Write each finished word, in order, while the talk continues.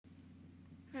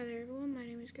Hi there everyone, my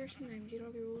name is Kirsten, I'm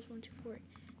GWRules124.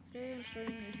 Today I'm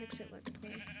starting a Hexxit Let's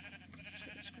Play. So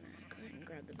I'm just gonna go ahead and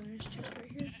grab the bonus chest right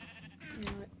here. You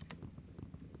know what?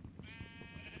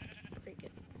 Just break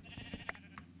it.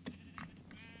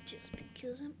 Just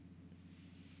because I'm...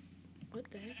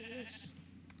 What the heck is this?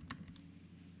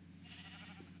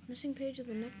 Missing page of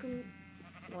the Necrom...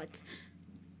 What?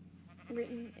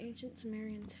 Written ancient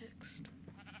Sumerian text.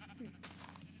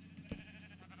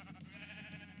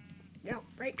 No,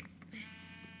 break.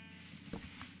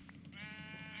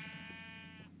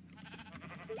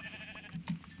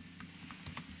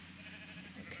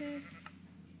 Okay.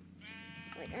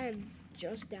 Like, I have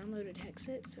just downloaded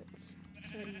Hexxit, so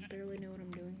I barely know what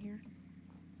I'm doing here.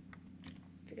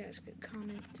 If you guys could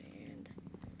comment and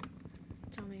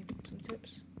tell me some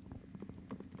tips.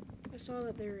 I saw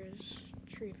that there is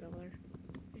tree feller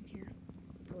in here.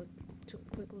 I took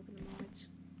a quick look at the mods.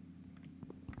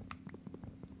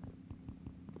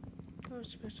 I was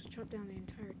supposed to chop down the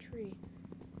entire tree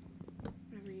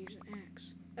whenever you use an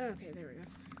axe. Oh, okay, there we go.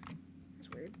 That's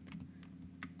weird.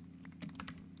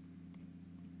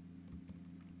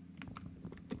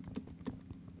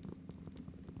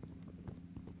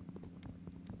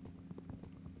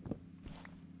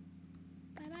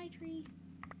 Bye-bye, tree.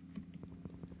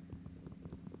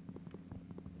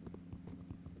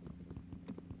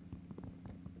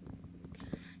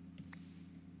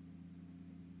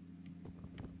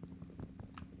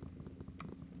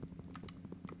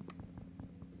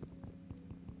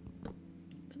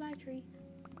 Bye, tree.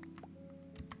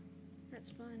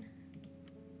 That's fun.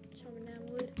 Chopping down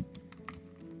wood.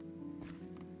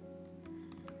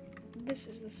 This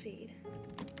is the seed.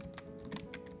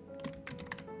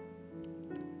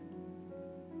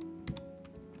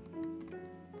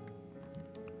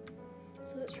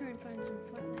 So let's try and find some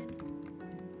flatland.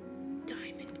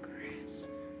 Diamond grass.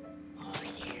 Oh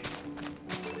yeah.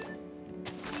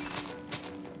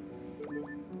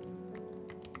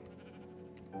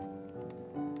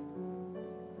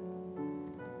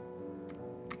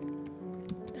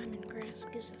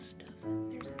 Gives us stuff.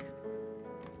 There's an apple.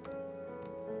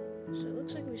 So it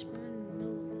looks like we spawned in the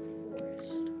middle of the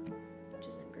forest, which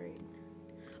isn't great.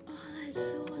 Oh, that is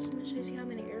so awesome. It shows you how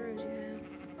many arrows you have.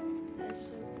 That is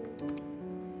so cool.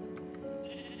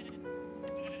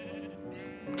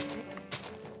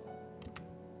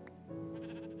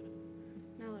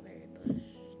 Malaberry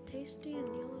bush. Tasty and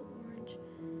yellow orange.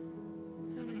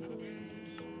 Found in cold areas.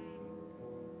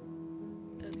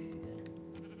 Okay, good.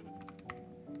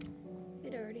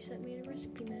 It already set me to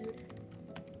recipe mode.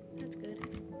 That's good. I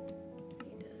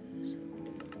need to set the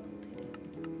difficulty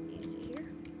to easy here.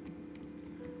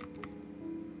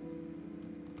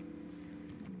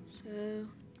 So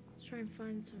let's try and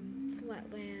find some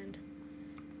flat land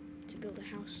to build a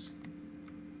house.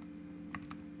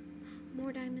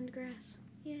 More diamond grass.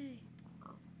 Yay.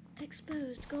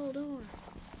 Exposed gold ore.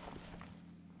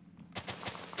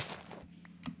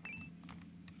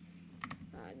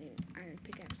 I need an iron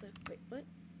pickaxe though. Wait, what?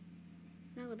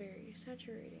 Malaberry,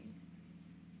 saturating.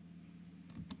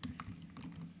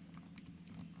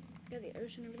 Got the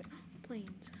ocean over there. Oh,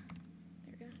 plains.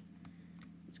 There we go.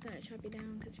 I'm just gonna chop you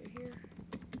down because you're here.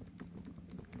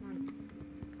 Come on.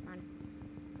 Come on.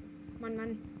 Come on,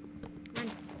 man. Come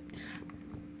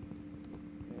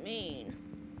on. Mean.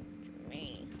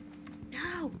 Meanie.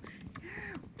 No!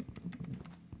 No!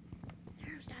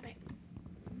 No, stop it.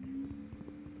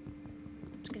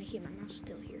 I'm just gonna keep my mouse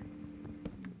still here.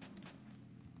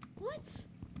 What?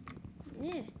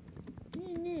 Nah.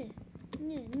 Nah, nah.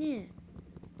 Nah, nah.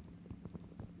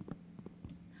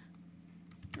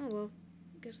 Oh, well.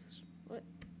 I guess this... What?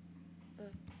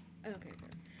 Okay.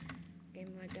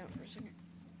 Game lagged out for a second.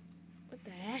 What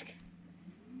the heck?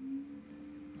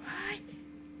 What?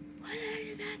 What the heck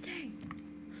is that thing?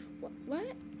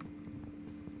 What?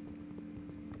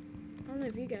 I don't know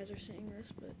if you guys are seeing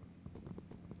this, but...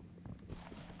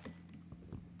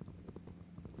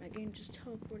 my game just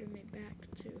teleported me back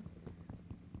to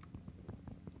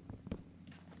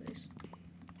place.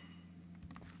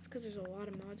 It's because there's a lot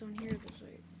of mods on here. There's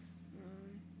like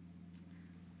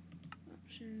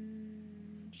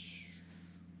options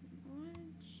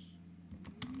mods.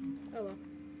 Oh well.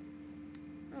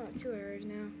 Oh, 2 arrows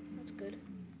now. That's good.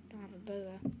 Don't have a bow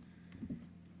though.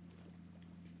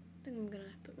 I think I'm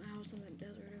gonna put my house on that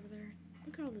desert over there.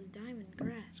 Look at all this diamond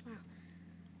grass. Wow.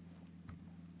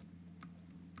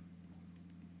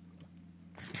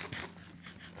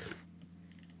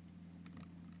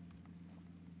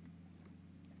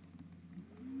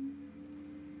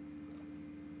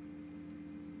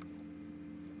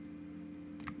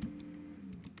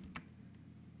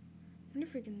 I wonder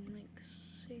if we can, like,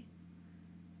 see.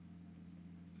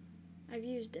 I've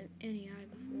used any eye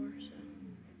before, so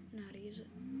I know how to use it.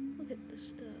 Look at this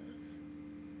stuff.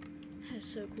 That's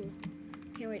so cool.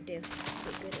 Can't wait to get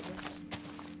good at this.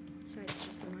 Besides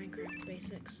just the Minecraft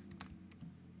basics.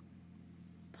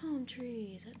 Palm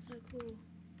trees, that's so cool.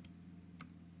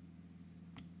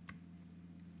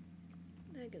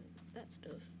 The heck is that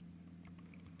stuff?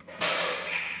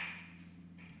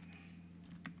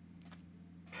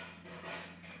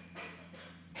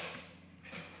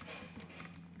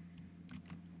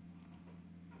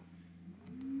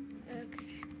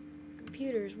 Okay.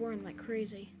 Computer's whirring like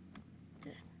crazy.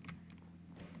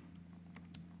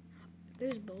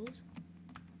 There's bowls.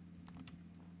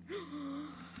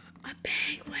 A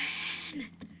penguin!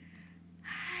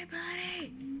 Hi,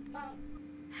 buddy!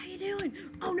 How you doing?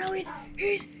 Oh no, he's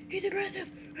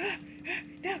aggressive! No,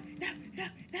 no, no, no,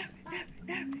 no, no,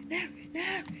 no, no, no,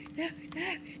 no,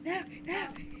 no, no, no.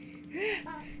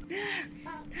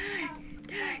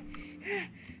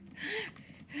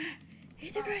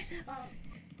 He's aggressive.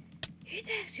 He's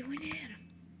actually went at him.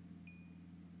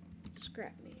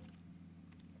 Scrap meat.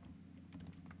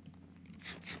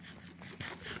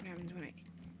 What happens when I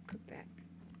cook that?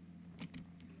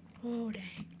 Oh,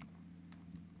 dang.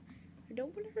 I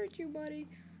don't want to hurt you, buddy.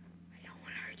 I don't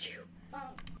want to hurt you.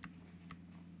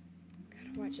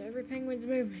 Gotta watch every penguin's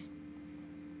movement.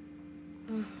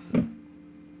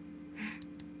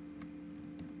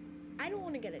 I don't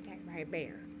want to get attacked by a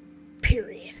bear.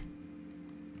 Period.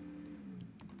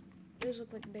 Those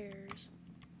look like bears.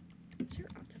 Is there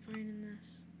Optifine in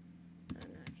this? Oh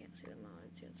no, I can't see the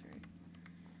mods. Yeah, that's right.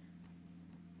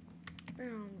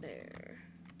 Brown bear.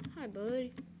 Hi,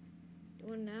 buddy. You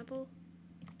want an apple?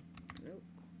 Nope.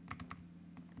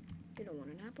 You don't want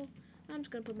an apple? I'm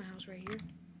just gonna put my house right here.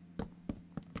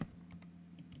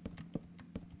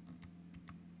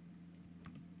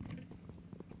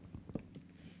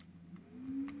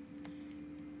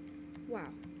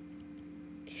 Wow.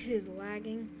 It is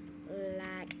lagging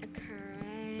like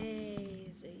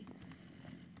crazy.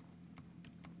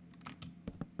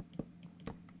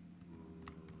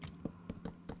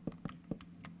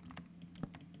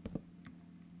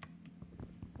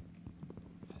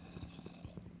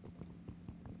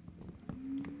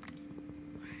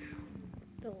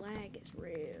 The lag is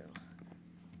real.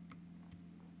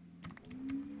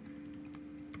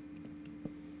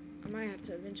 I might have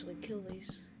to eventually kill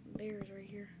these bears right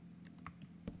here.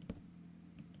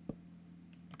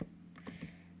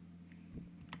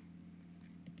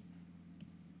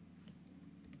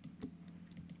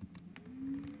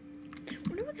 I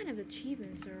wonder what kind of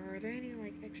achievements there are. Are there any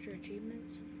like extra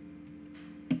achievements?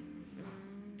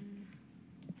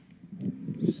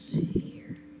 Let's see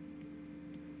here.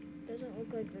 Doesn't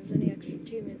look like there's any extra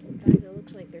achievements. In fact, it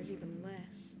looks like there's even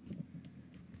less.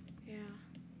 Yeah,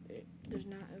 there's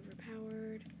not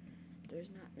overpowered. There's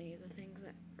not any of the things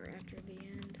that are after the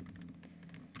end.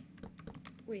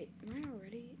 Wait, am I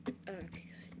already? Okay, good.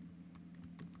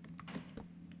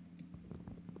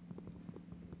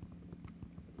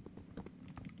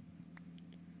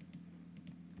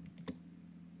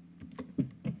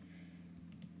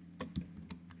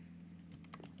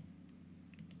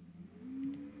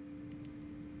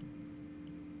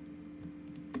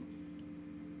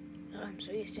 Oh, I'm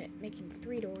so used to making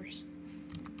 3 doors.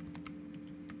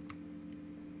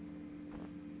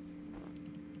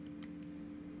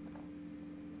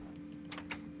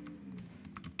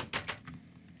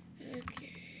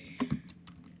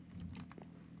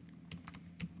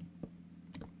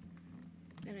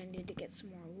 Then I need to get some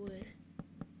more wood.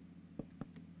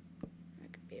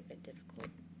 That could be a bit difficult.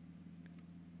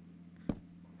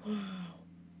 Wow.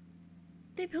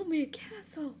 They built me a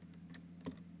castle.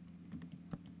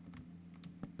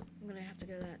 I'm gonna have to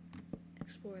go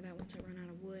explore that once I run out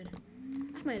of wood.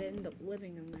 I might end up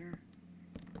living in there.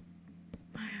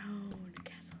 My own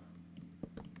castle.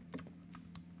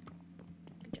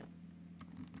 Good job.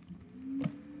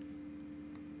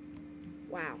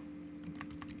 Wow.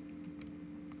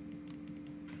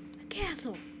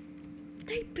 Castle.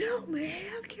 They built me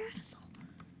a castle.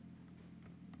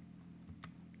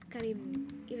 It's got even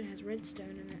has redstone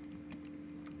in it.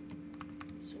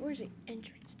 So where's the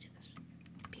entrance to this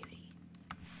beauty?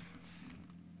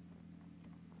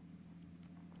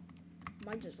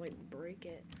 Might just like break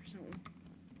it or something.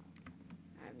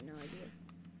 I have no idea.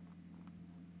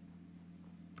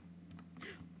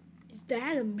 Is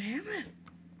that a mammoth?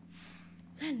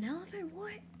 Is that an elephant?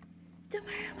 What? It's a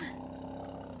mammoth.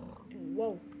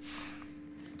 Whoa.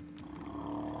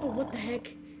 Oh, what the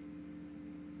heck?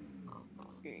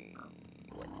 What the heck?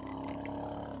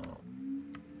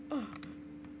 Oh.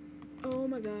 Oh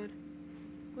my god.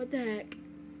 What the heck?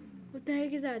 What What the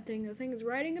heck is that thing? The thing is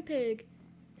riding a pig.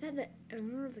 Is that the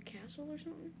owner of the castle or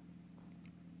something?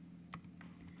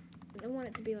 I don't want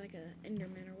it to be like a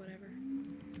Enderman or whatever.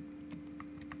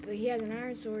 But he has an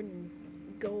iron sword and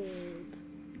gold.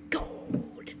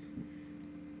 Gold!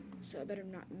 So I better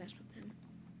not mess with him.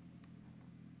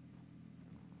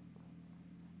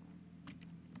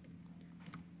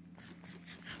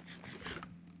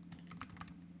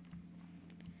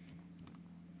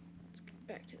 Let's get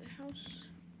back to the house.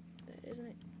 That isn't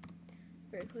it.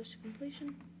 Very close to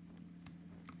completion.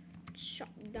 Chop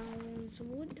down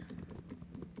some wood.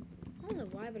 I don't know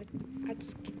why, but I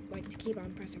just like to keep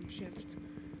on pressing shift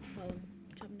while I'm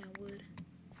chopping down wood.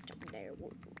 Chopping down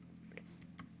wood.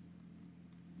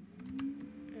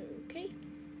 Okay.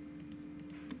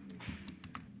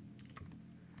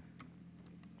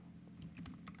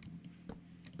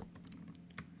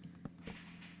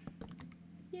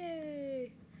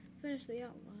 Yay! Finish the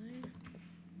outline.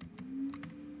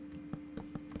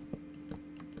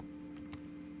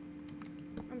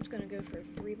 I'm just gonna go for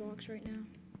 3 blocks right now.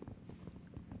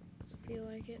 Does it feel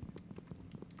like it?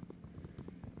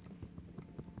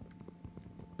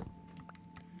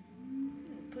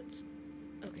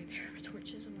 Okay, there are my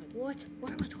torches. I'm like, what?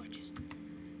 Where are my torches?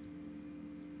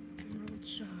 Emerald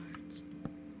shards.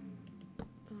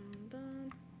 Bum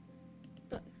bum.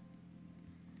 But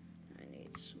I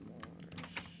need some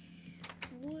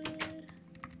more wood.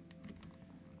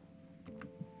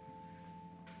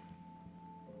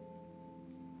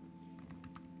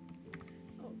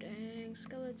 Oh dang,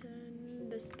 skeleton.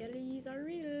 The skellies are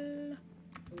real.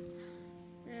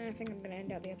 I think I'm gonna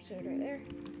end out the episode right there.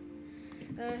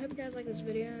 I hope you guys like this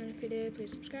video, and if you did,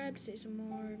 please subscribe to see some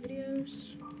more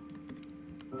videos.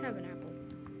 Have an apple.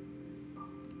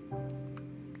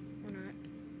 Or not.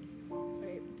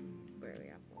 Wait, where are the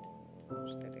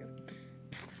apples? There they go.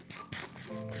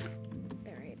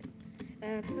 There, I ate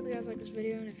it. Hope you guys like this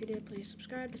video, and if you did, please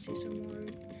subscribe to see some more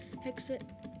Hexxit.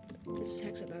 This is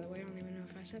Hexxit, by the way. I don't even know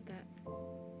if I said that.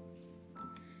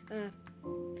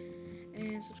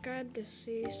 And subscribe to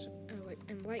see, and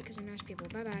like, because you're nice people.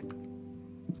 Bye-bye.